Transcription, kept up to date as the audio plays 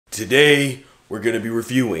Today, we're going to be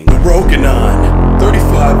reviewing the Rokinon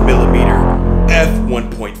 35mm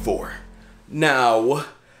f1.4. Now,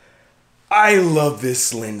 I love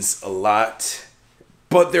this lens a lot,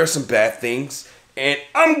 but there are some bad things, and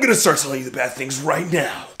I'm going to start telling you the bad things right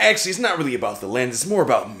now. Actually, it's not really about the lens, it's more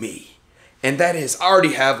about me. And that is, I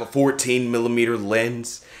already have a 14mm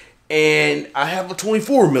lens, and I have a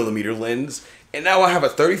 24mm lens, and now I have a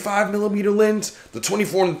 35mm lens. The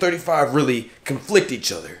 24 and the 35 really conflict each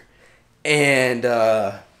other. And,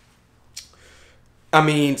 I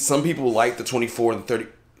mean, some people like the 24 and the 30.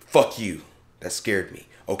 Fuck you. That scared me.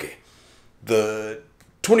 Okay. The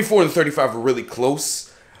 24 and the 35 are really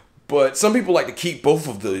close, but some people like to keep both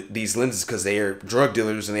of these lenses because they are drug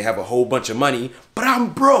dealers and they have a whole bunch of money, but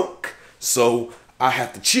I'm broke. So I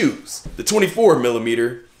have to choose the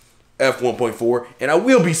 24mm f1.4, and I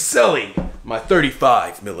will be selling my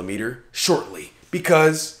 35mm shortly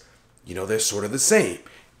because, you know, they're sort of the same.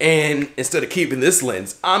 And instead of keeping this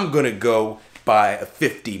lens, I'm going to go buy a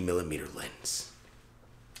 50mm lens.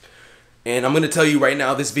 And I'm going to tell you right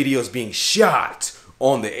now, this video is being shot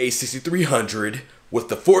on the a6300 with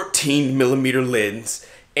the 14mm lens.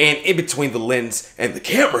 And in between the lens and the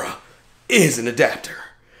camera is an adapter.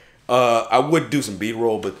 I would do some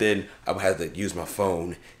B-roll, but then I would have to use my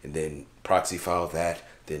phone and then proxy file that,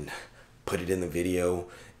 then put it in the video.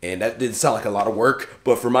 And that didn't sound like a lot of work,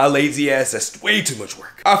 but for my lazy ass, that's way too much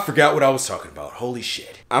work. I forgot what I was talking about. Holy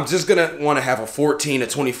shit. I'm just gonna want to have a 14, a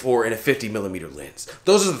 24, and a 50mm lens.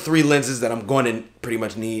 Those are the three lenses that I'm going to pretty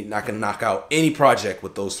much need. Not gonna knock out any project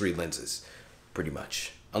with those three lenses, pretty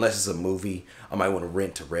much. Unless it's a movie, I might want to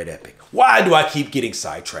rent a Red Epic. Why do I keep getting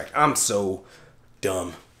sidetracked? I'm so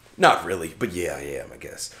dumb. Not really, but yeah, I am, I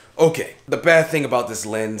guess. Okay, the bad thing about this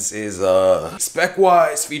lens is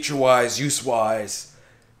spec-wise, feature-wise, use-wise,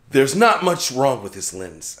 there's not much wrong with this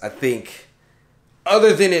lens. I think,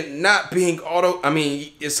 other than it not being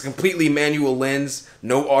it's a completely manual lens,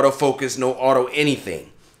 no autofocus, no auto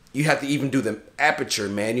anything. You have to even do the aperture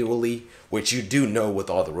manually, which you do know with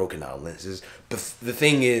all the Rokinon lenses. But the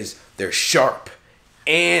thing is, they're sharp,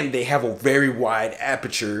 and they have a very wide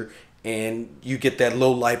aperture, and you get that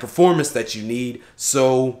low light performance that you need.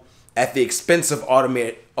 So, at the expense of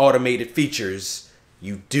automated features,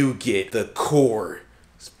 you do get the core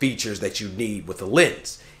features that you need with a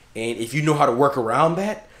lens. And if you know how to work around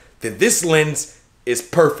that, then this lens is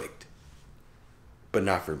perfect. But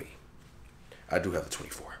not for me. I do have the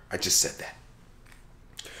 24. I just said that.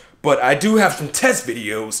 But I do have some test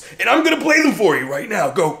videos, and I'm gonna play them for you right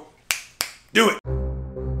now. Go. Do it.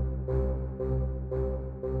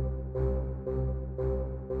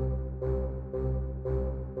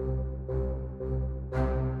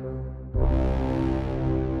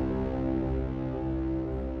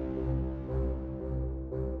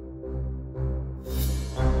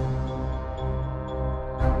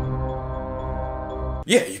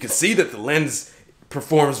 Yeah, you can see that the lens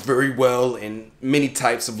performs very well in many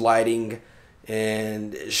types of lighting,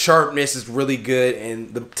 and sharpness is really good,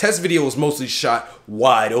 and the test video was mostly shot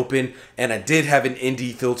wide open, and I did have an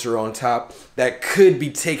ND filter on top that could be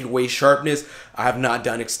taking away sharpness. I have not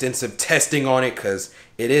done extensive testing on it because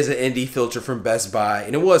it is an ND filter from Best Buy,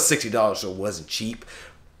 and it was $60, so it wasn't cheap,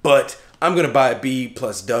 but I'm going to buy a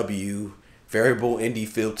B+W variable ND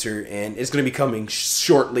filter, and it's going to be coming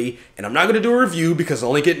shortly, and I'm not going to do a review because I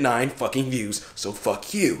only get 9 fucking views, so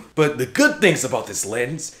fuck you. But the good things about this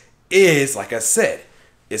lens is, like I said,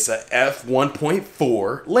 it's a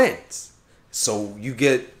f1.4 lens. So you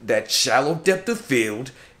get that shallow depth of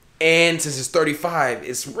field, and since it's 35,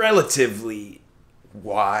 it's relatively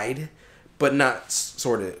wide, but not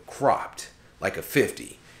sort of cropped like a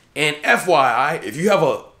 50. And FYI, if you have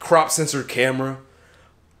a crop sensor camera,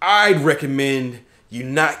 I'd recommend you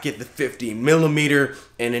not get the 50mm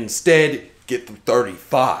and instead get the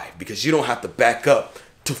 35 because you don't have to back up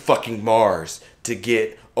to fucking Mars to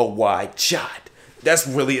get a wide shot. That's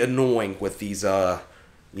really annoying with these,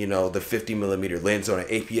 you know, the 50mm lens on an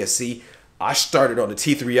APS-C. I started on the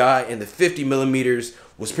T3i, and the 50mm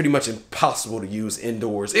was pretty much impossible to use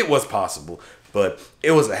indoors. It was possible, but it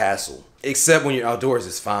was a hassle. Except when you're outdoors,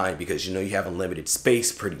 it's fine because, you know, you have unlimited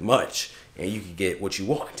space pretty much, and you can get what you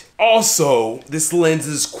want. Also, this lens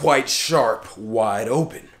is quite sharp, wide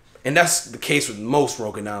open. And that's the case with most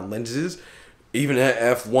Rokinon lenses. Even at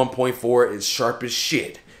f1.4 is sharp as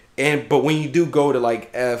shit. But when you do go to like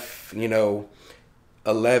f,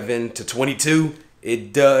 11 to 22,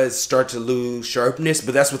 it does start to lose sharpness,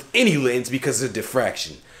 but that's with any lens because of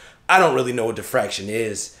diffraction. I don't really know what diffraction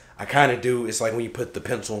is. I kind of do. It's like when you put the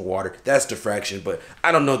pencil in water. That's diffraction, but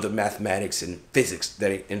I don't know the mathematics and physics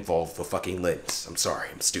that involve a fucking lens. I'm sorry,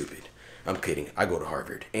 I'm stupid. I'm kidding. I go to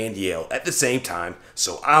Harvard and Yale at the same time,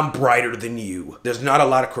 so I'm brighter than you. There's not a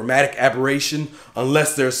lot of chromatic aberration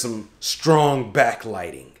unless there's some strong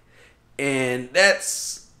backlighting. And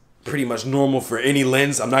that's pretty much normal for any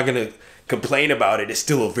lens. I'm not going to complain about it. It's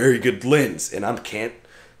still a very good lens, and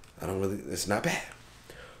it's not bad.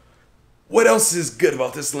 What else is good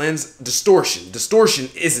about this lens? Distortion. Distortion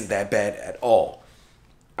isn't that bad at all.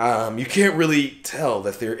 You can't really tell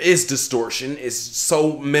that there is distortion. It's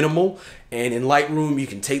so minimal, and in Lightroom you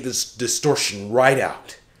can take this distortion right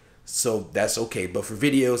out. So that's okay, but for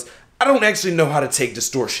videos, I don't actually know how to take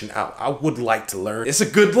distortion out. I would like to learn. It's a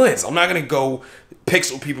good lens. I'm not gonna go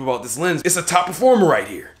pixel people about this lens. It's a top performer right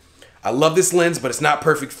here. I love this lens, but it's not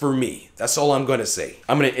perfect for me. That's all I'm gonna say.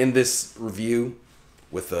 I'm gonna end this review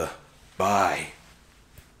with a bye,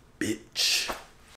 bitch.